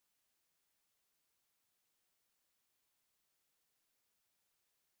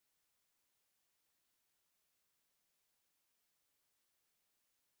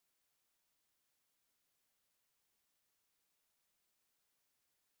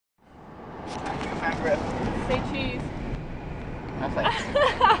remember it. Say cheese. I was like,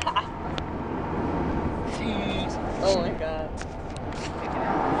 cheese. Oh my god.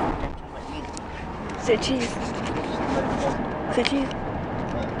 Say cheese. Say cheese.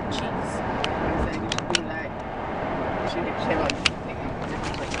 Cheese. I'm saying it should be like, should say like,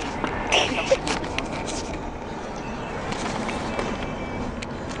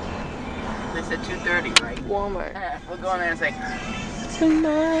 they said 2:30, right? Walmart. Yeah, we'll go in there and say,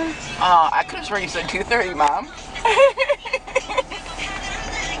 Tonight. oh, I could have sworn you said 2:30, Mom.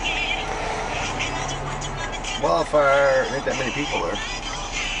 Well, if there ain't that many people there.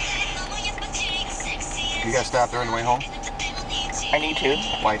 You guys stop there on the way home? I need to.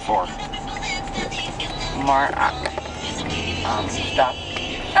 Why for? More stuff.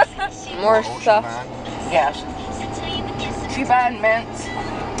 More Ocean stuff. Bond? Yes. She buying mints.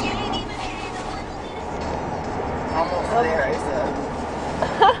 Almost there, I said.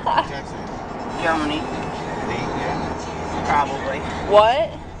 Texas. Germany, Late yet? probably. What?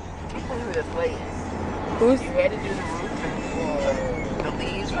 I can't believe it's late. Who's? You had to do the roof and the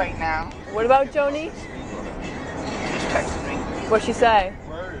leaves right now. What about Joni? Just texted me. What'd she say?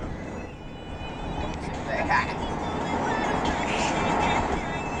 Where are you? Say hi.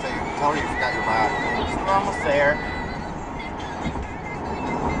 Tell her you forgot your bag. We're almost there.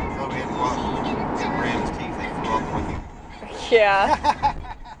 Tell me to go out and get Graham's teeth. They flew out with you. Yeah.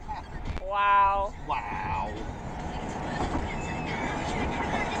 Wow. Wow.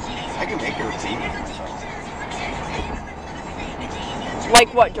 I can make her a teeth.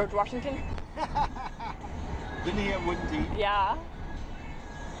 Like what, George Washington? Didn't he have wooden teeth? Yeah.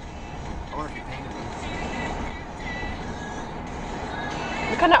 I wonder if he painted them.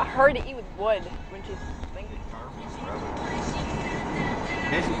 It's kind of hard to eat with wood when she's thinking. Carvings forever.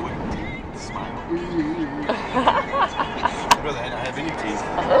 His wooden teeth. Smile. I'd rather not have any teeth.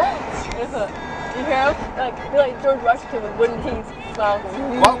 There's a, you hear him? Like, be like George Washington with wooden teeth. Smile.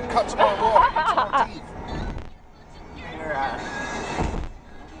 Well, cut some more wood. Cut some more teeth. We're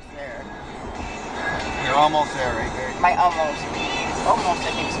there. You're almost there, right there. My almost,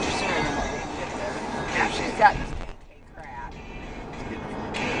 I think, sooner than what we get there. Now she's got this KK crap.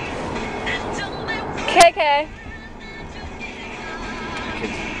 KK.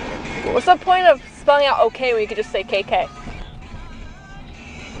 What's the point of spelling out okay when you could just say KK?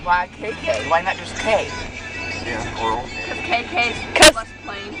 Why KK? Why not just K? Yeah, oral. Because KK is Cause- less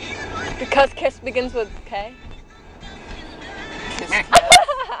plain. Because kiss begins with K? Kiss, kiss.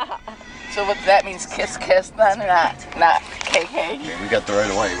 So what that means, kiss then, not KK? Okay, we got the right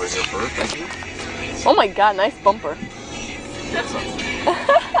of way. Was here first, thank you. Oh my god, nice bumper. I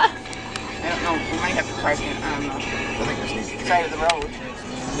don't know, we might have to park it on I think this needs to the be. side of the road.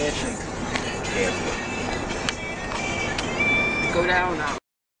 Go down now.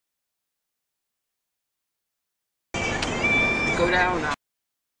 Go down now.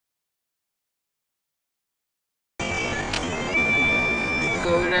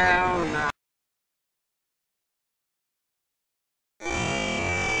 Go down now.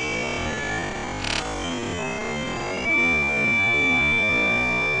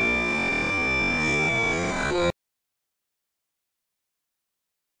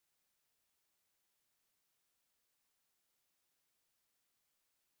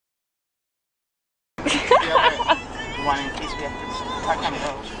 One in case we have to park on the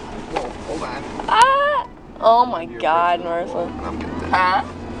road. Whoa, hold on. Ah! Oh my god, Marissa. I'm getting this. Huh?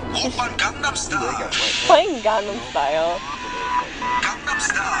 오빤 강남스타일 Playing Gangnam Style.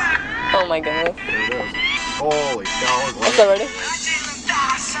 강남스타일 Oh my goodness. There it is. Holy cow. Is that ready?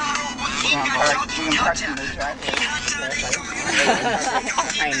 We can park in the driveway.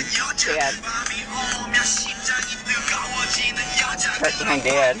 Behind Dad. Park behind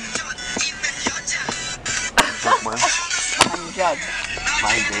Dad. Where? Behind Jug.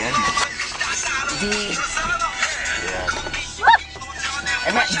 My dad. D. Yeah. I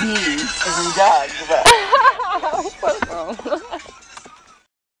meant D as in Doug, but